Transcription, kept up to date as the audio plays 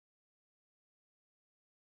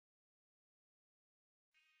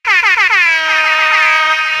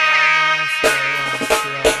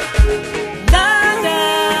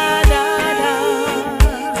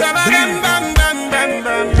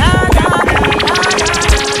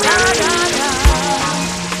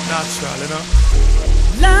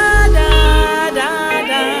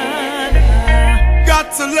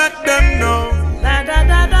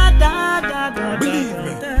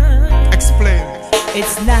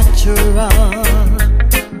natural.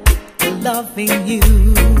 Loving you,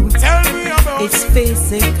 tell me about it's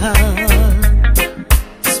physical,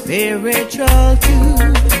 spiritual too.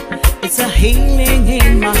 It's a healing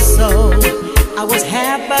in my soul. I was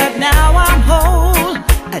half, but now I'm whole.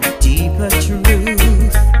 A deeper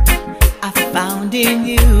truth I found in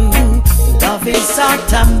you. Love is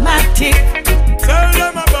automatic. Tell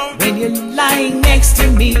them about when you're lying next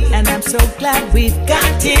to me, and I'm so glad we've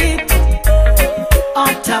got it.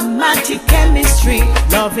 Automatic chemistry.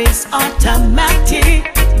 Love is automatic.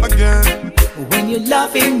 Again. When you're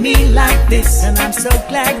loving me like this, and I'm so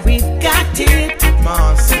glad we've got it.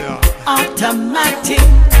 Marcia. Automatic.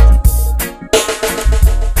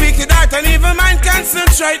 Wicked heart and evil mind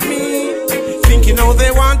concentrate me, thinking how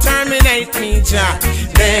they want terminate me. Jah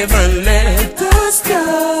never let us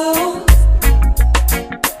go.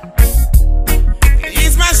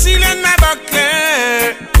 He's my shield and my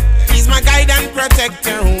buckler. He's my guide and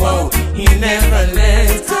protector. Whoa, he never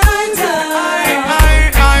lets us go.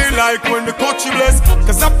 I like when the coach you bless,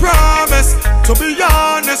 cause I promise to be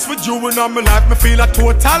honest with you, and on my life me feel a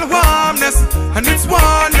total warmness, and it's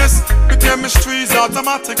oneness. The chemistry's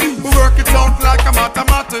automatic. We work it out like a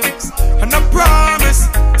mathematics, and I promise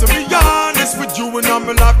to be honest with you, and on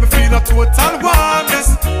my life me feel a total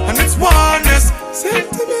warmness, and it's oneness.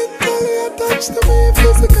 Sentimentally attached to me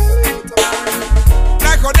physically.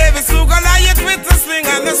 Like how David slew Goliath with a sling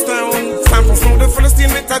and a stone. Sample from the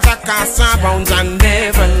Philistine with a jackass and bounds, and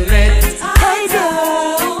never let her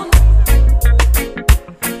down.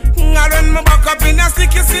 I run my back up in a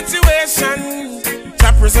sticky situation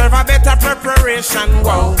to preserve a better preparation.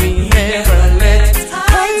 Whoa, we never let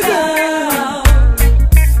her down.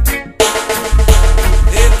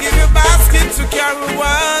 They'll give you a basket to carry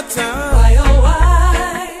water. Why, oh why?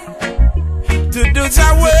 To do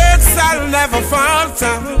your works, I'll never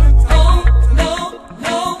falter. Oh, no,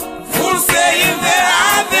 no. Full saying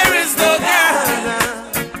there is no God.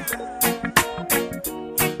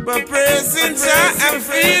 But praising Jah, I'm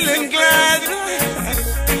feeling glad.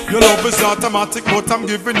 Your love is automatic, but I'm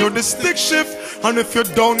giving you the stick shift. And if you're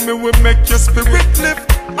down, me will make your spirit lift.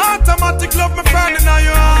 Automatic love, my friend, in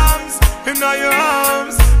your arms, in your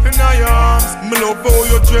arms, in your arms. Me love how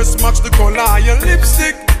your dress match the color of your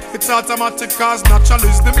lipstick. It's automatic cause natural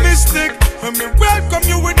is the mystic. And me welcome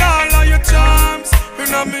you with all of your charms. In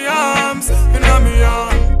my arms, in my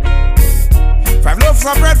arms. 5 loaves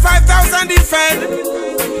of bread, 5,000 defend.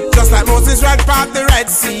 Just like Moses right past the Red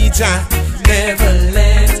Sea, Jah never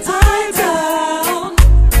let I down.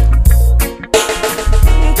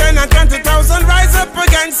 10 and 20,000 rise up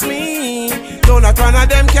against me. No, not one of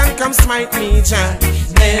them can come smite me, Jah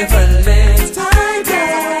never let I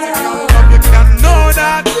down. You can know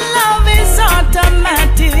that love is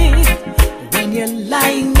automatic when you're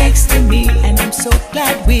lying next to me, and I'm so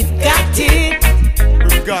glad we've got it.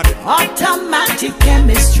 we've got it. Automatic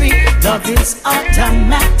chemistry. Love is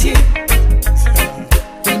automatic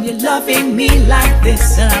when you're loving me like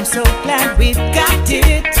this, and I'm so glad we've got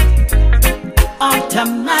it.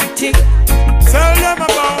 Automatic. Tell them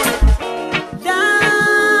about it.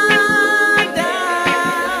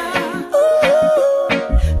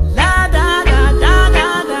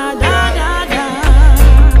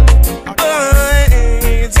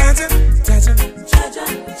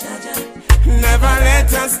 Never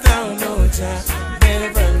let us down, no Jah.